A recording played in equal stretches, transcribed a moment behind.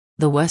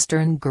The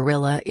western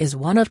gorilla is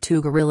one of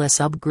two gorilla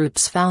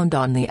subgroups found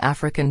on the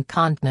African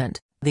continent,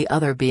 the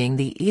other being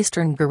the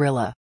eastern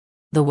gorilla.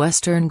 The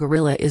western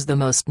gorilla is the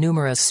most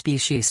numerous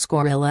species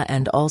gorilla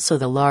and also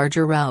the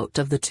larger out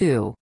of the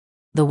two.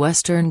 The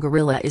western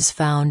gorilla is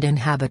found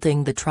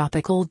inhabiting the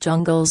tropical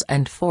jungles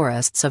and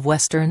forests of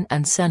western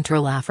and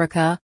central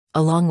Africa,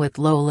 along with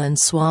lowland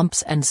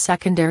swamps and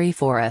secondary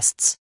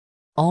forests.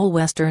 All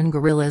western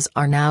gorillas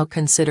are now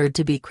considered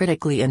to be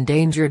critically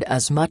endangered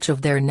as much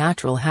of their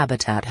natural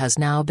habitat has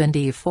now been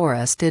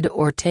deforested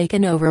or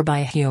taken over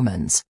by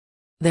humans.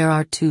 There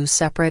are two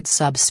separate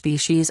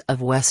subspecies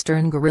of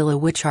western gorilla,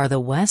 which are the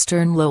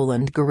western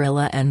lowland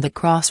gorilla and the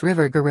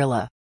cross-river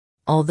gorilla.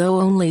 Although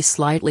only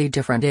slightly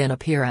different in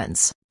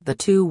appearance, the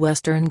two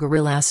western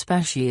gorilla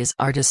species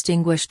are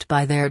distinguished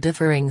by their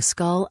differing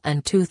skull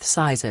and tooth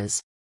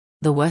sizes.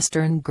 The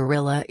western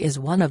gorilla is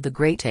one of the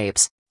great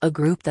apes, a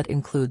group that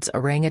includes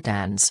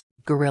orangutans,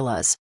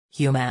 gorillas,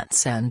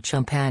 humans and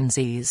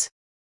chimpanzees.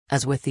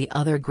 As with the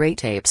other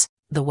great apes,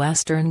 the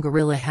western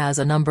gorilla has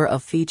a number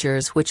of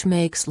features which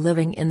makes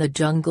living in the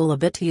jungle a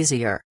bit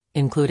easier,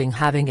 including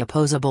having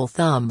opposable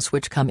thumbs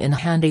which come in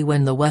handy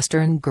when the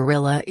western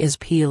gorilla is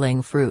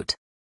peeling fruit.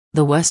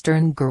 The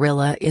western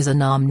gorilla is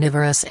an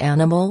omnivorous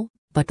animal,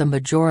 but the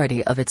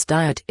majority of its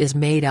diet is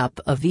made up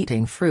of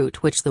eating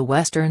fruit, which the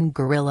western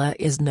gorilla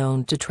is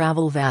known to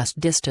travel vast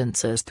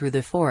distances through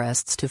the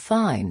forests to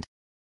find.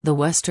 The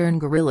western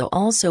gorilla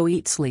also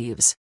eats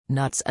leaves,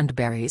 nuts and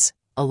berries,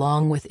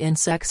 along with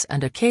insects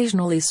and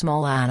occasionally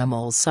small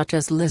animals such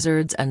as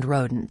lizards and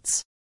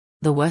rodents.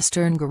 The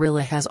western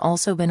gorilla has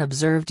also been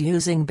observed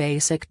using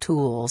basic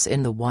tools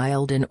in the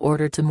wild in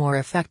order to more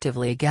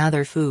effectively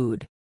gather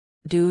food.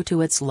 Due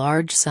to its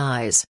large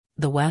size,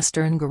 the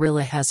western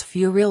gorilla has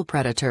few real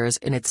predators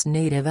in its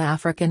native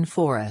African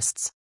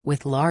forests,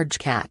 with large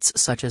cats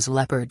such as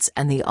leopards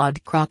and the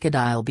odd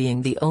crocodile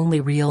being the only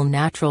real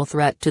natural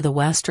threat to the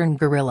western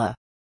gorilla.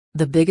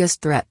 The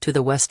biggest threat to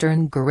the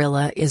western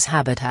gorilla is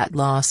habitat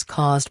loss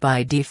caused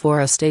by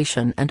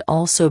deforestation and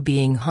also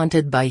being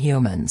hunted by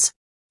humans.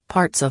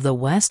 Parts of the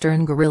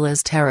western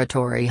gorilla's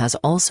territory has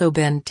also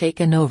been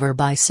taken over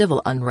by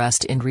civil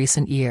unrest in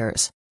recent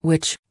years,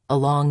 which,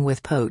 along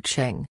with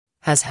poaching,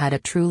 has had a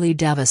truly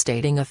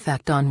devastating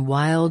effect on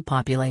wild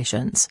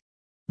populations.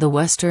 The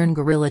western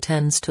gorilla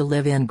tends to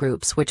live in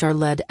groups which are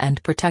led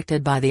and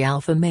protected by the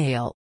alpha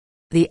male.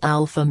 The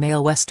alpha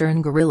male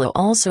western gorilla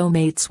also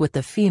mates with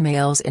the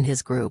females in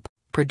his group,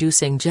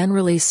 producing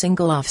generally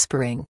single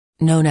offspring,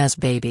 known as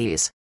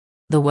babies.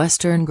 The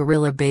western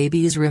gorilla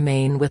babies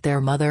remain with their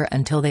mother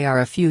until they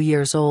are a few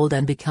years old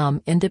and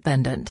become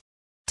independent.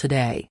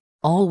 Today,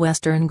 all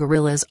western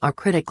gorillas are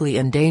critically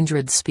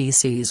endangered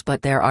species,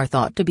 but there are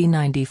thought to be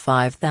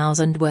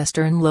 95,000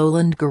 western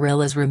lowland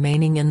gorillas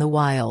remaining in the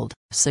wild,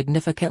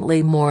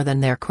 significantly more than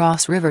their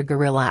cross-river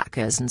gorilla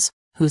cousins,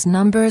 whose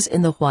numbers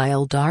in the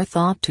wild are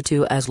thought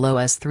to as low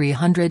as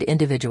 300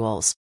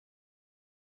 individuals.